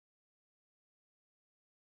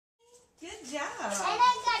Good job. And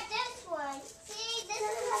I got this one. See, this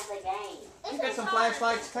is the game. You got some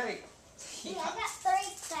flashlights, take. Yeah, I got 3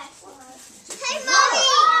 flashlights. Hey, Mommy!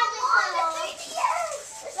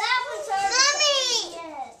 That one's Mommy!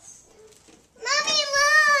 Yes. Mommy,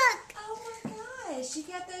 look! Oh my gosh, you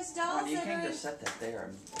got those dolls You that can't are... just set that there.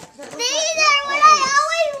 These are what I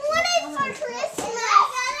always wanted for Christmas. I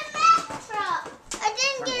got a Mack truck. I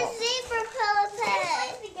didn't get a zebra pillow pet.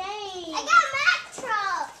 That's the game. I got a Mack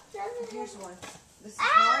truck. Here's one. This is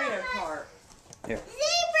Mario Kart. Here.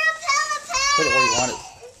 Zebra pillow pet. Put it where you want it.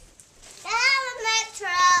 I have a Mack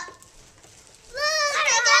truck. Look, I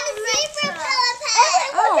got a zebra pillow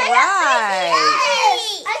pet. All right.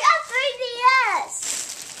 I got 3DS.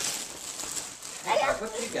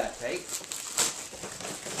 What you got, Tate?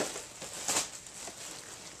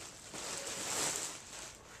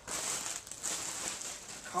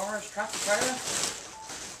 Cars, tractor trailer?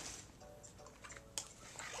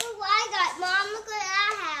 Look what I got, Mom. Look what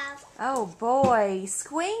I have. Oh boy,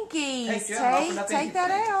 Squinkies. Hey, Jen, open up Take anything.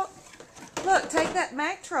 that out. Look, take that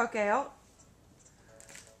Mack truck out.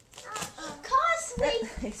 Car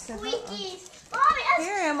He said, squeakies. Mommy, that's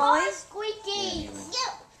Here, Emily. car squeakies. Yeah,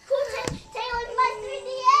 Yep. Cool. Take with my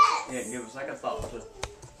 3DS. Yeah, give us like a thought. So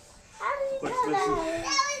How did you What's do this? that?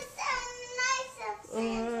 That was so nice of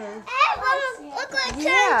Santa. Uh, Hey, Mama, look what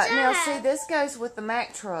Yeah, turns now out. see, this goes with the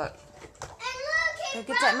Mack truck. And look, he Go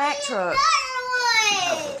get that Mack truck. He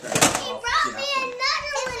brought me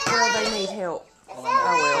another one. Well, they need help. He will.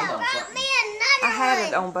 brought me another I had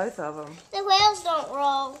it one. on both of them. The wheels don't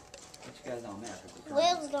roll. what you got on that? The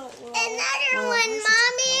wheels don't roll. Another Well, one, where's the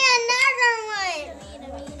Mommy, another one.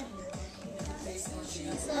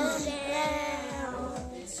 Slow down.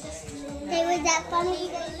 Hey, was that funny? You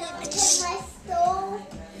took my stool.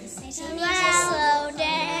 Slow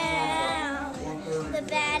down. The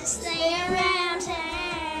baddest thing around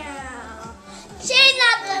town. She's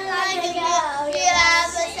not the one to go. You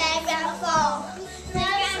have a second phone. Think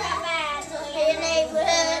I'm mad to your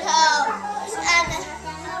neighborhood home. And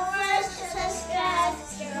the worst subscribe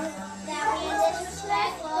that we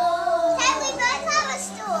disrespectful. Hey, we both have a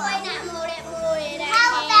store. Why not move it? How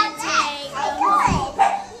about that? I could.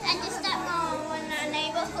 I just stopped going when our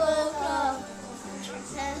neighborhood closed.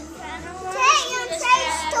 Hey, you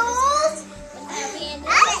trade stools? Okay,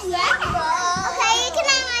 you can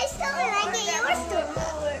have my stool and I get your stool.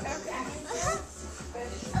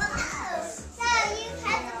 No, you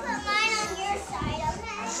have to put mine on your side,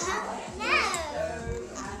 okay? No.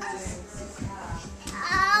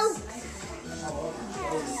 Oh.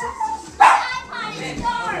 iPod is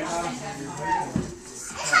yours.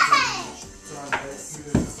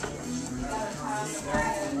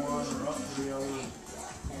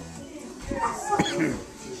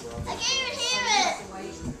 I can't even hear it.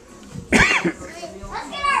 Let's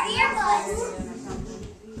get our earbuds.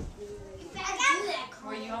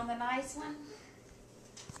 Were you on the nice one?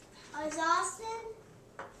 Was Austin?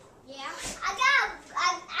 Yeah.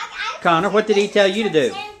 I Connor, what did he tell you to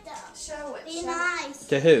do? Show it. Be nice.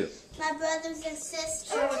 To who? My brothers and sisters.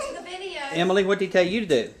 Show it to the video. Emily, what did he tell you to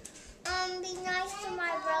do? Be nice to my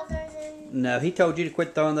brothers and... No, he told you to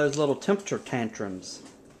quit throwing those little temper tantrums.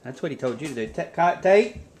 That's what he told you to do. Tate,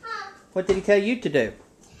 Huh? what did he tell you to do?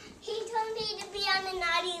 He told me to be on the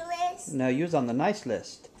naughty list. No, you was on the nice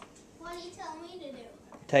list. What did he tell me to do?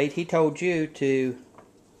 Tate, he told you to...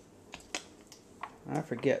 I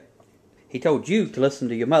forget. He told you to listen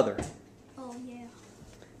to your mother. Oh, yeah.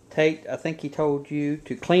 Tate, I think he told you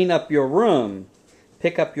to clean up your room.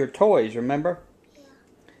 Pick up your toys, remember? Yeah.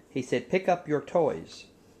 He said, pick up your toys.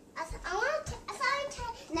 I want to...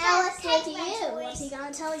 Now let's get to you. What's he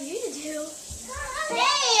going to tell you to do?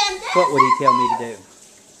 What would he tell me to do?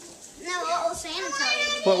 No, what will Santa tell you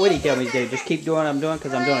to do? What would he tell me to do? Just keep doing what I'm doing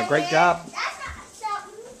because I'm doing a great job?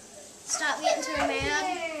 Stop getting too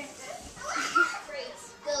mad.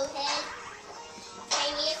 Go ahead. Pay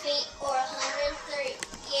me a fee for 103.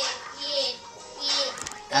 Yeah.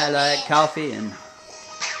 I like coffee and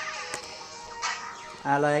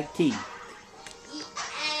I like tea.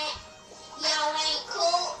 Y'all ain't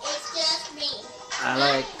cool, it's just me. I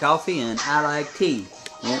like coffee and I like tea.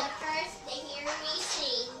 You're the first to hear me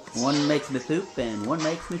sing. One makes me poop and one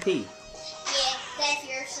makes me pee. Yeah, that's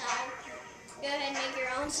your song. Go ahead and make your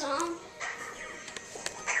own song.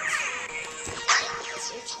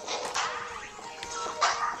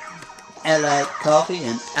 I like coffee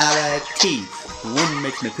and I like tea. One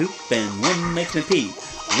makes me poop and one makes me pee.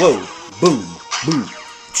 Whoa, boom, boom.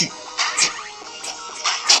 Choo, choo.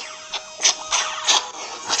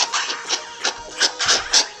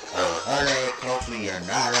 I like coffee and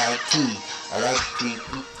I like tea. I like tea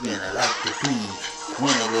poop and I like to pee.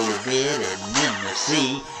 When I go to bed and then you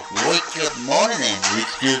see, you wake up morning and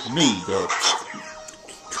it's just me. Go.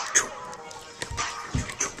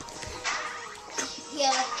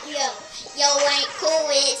 Yo ain't cool,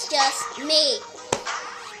 it's just me.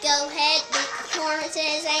 Go ahead, the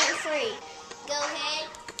performances ain't free. Go ahead,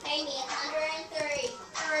 pay me 103.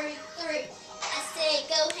 I said,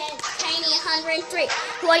 go ahead, pay me 103.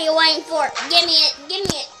 What are you waiting for? Give me it, give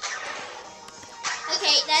me it.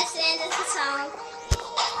 Okay, that's the end of the song.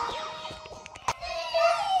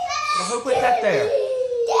 Well, who put that there?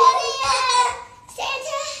 Daddy,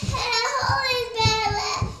 Santa had a hole in his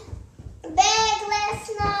bag last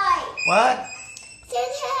night. What?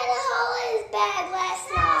 Santa had a hole in his bag last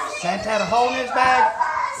night. Santa had a hole in his bag?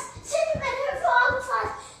 Santa been here for all of us.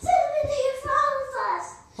 Santa been here for all of us.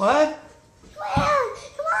 What? Come on.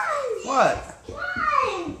 What? Come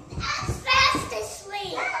on. I was fast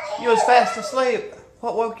asleep. You was fast asleep.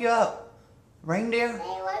 What woke you up? Reindeer?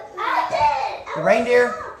 I did. The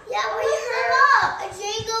reindeer? Yeah, we heard a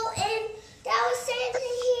jingle and that was Santa.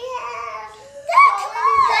 He had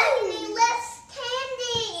and he left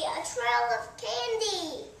candy, a trail of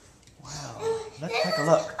candy. Wow. Let's take a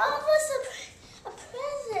look. All of us a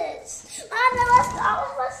present. Mom, they left all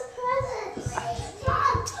of us a present.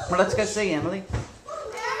 Mom. Well, let's go see Emily.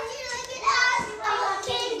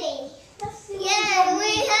 Candy. Yeah, we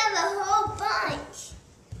have a whole bunch.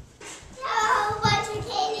 A whole bunch of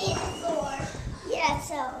candy in the floor. Yeah,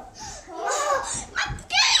 so. My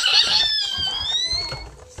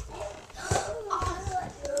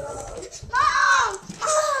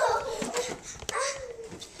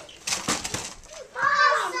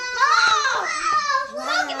Mom!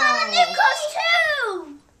 Look at my new costume!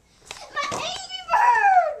 My Angry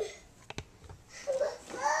Bird!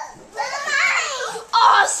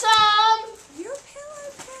 Awesome! Your pillow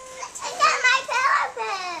pet. I got my pillow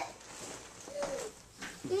pet!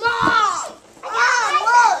 Mom! I got my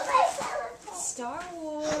pillow pet! Star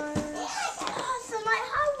Wars. Awesome! My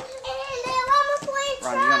home. And then Mama playing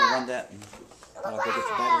Ron, you gonna run that and I'll go get the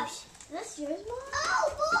batteries. Is this yours, Mom? Oh,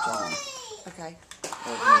 boy! It's on. Okay.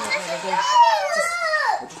 Or, Oh, this is Mommy,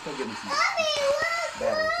 we'll just go get me some Mommy,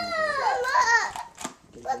 batteries. look!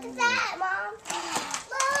 Look at that, Mom.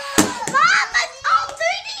 Look! Mom, it's on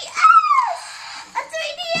 3DS! A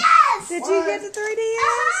 3DS! Did you get the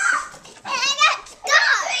 3DS? And I got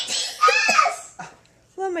 3DS!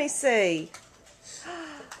 Let me see.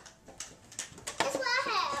 That's what I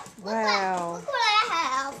have. Wow. Look what I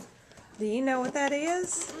have. Do you know what that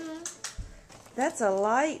is? That's a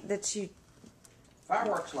light that you...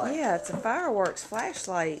 Fireworks light. Yeah, it's a fireworks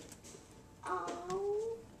flashlight.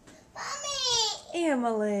 Oh. Mommy!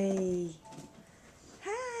 Emily.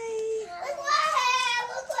 Hi. Look what I have.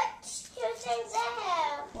 Look what two things I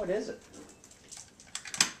have. What is it?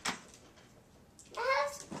 I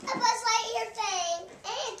have a Buzz Lightyear thing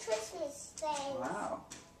and a Christmas thing. Wow.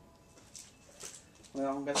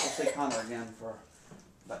 Well, I guess we'll see Connor again for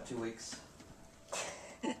about 2 weeks.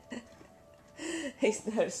 He's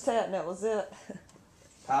noticed that and that was it.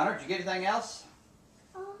 Connor, did you get anything else?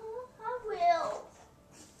 I will.